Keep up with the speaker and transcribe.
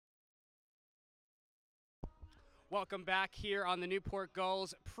Welcome back here on the Newport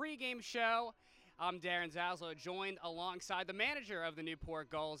Gulls pregame show. I'm Darren Zaslow, joined alongside the manager of the Newport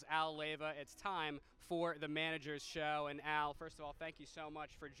Gulls, Al Leyva. It's time for the manager's show. And Al, first of all, thank you so much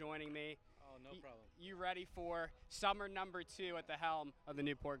for joining me. Oh, no problem. You ready for summer number 2 at the helm of the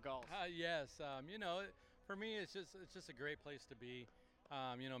Newport Gulls? Yes. For me, it's just a great place to be.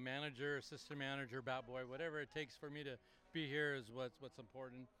 Manager, assistant manager, bat boy, whatever it takes for me to be here is what's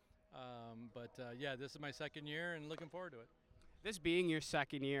important. This is my second year and looking forward to it. This being your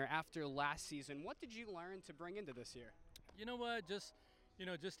second year after last season, what did you learn to bring into this year? You know what? Just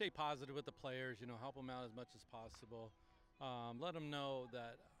stay positive with the players. Help them out as much as possible. Let them know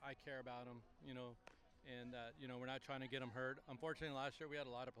that I care about them. And that we're not trying to get them hurt. Unfortunately, last year we had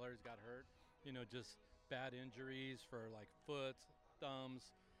a lot of players got hurt. Just bad injuries for like foot, thumbs,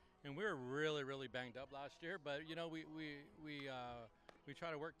 and we were really, really banged up last year. But we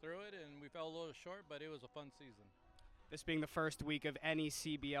try to work through it, and we fell a little short. But it was a fun season. This being the first week of any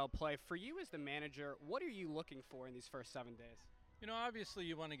CBL play, for you as the manager, what are you looking for in these first 7 days? Obviously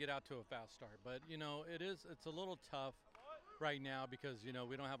you want to get out to a fast start, but it's a little tough right now because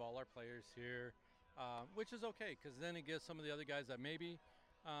we don't have all our players here, which is okay because then it gives some of the other guys that maybe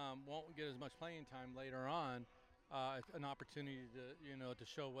won't get as much playing time later on an opportunity to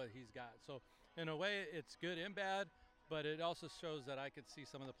show what he's got. So in a way, it's good and bad, but it also shows that I could see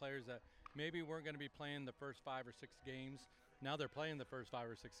some of the players that maybe weren't going to be playing the first 5 or 6 games. Now they're playing the first 5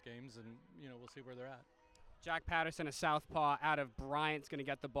 or 6 games, and we'll see where they're at. Jack Patterson, a southpaw out of Bryant's going to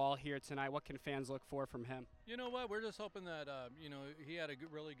get the ball here tonight. What can fans look for from him? You know what? We're just hoping that he had a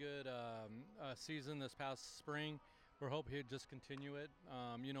really good season this past spring. We're hoping he'd just continue it,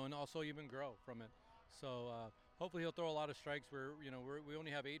 and also even grow from it. So hopefully he'll throw a lot of strikes. We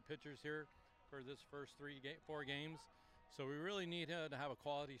only have 8 pitchers here for this first 4 games, so we really need him to have a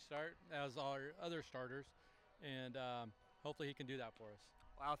quality start as our other starters, and hopefully he can do that for us.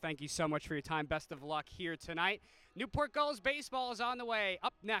 Wow, thank you so much for your time. Best of luck here tonight. Newport Gulls baseball is on the way.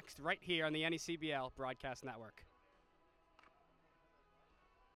 Up next, right here on the NECBL Broadcast Network.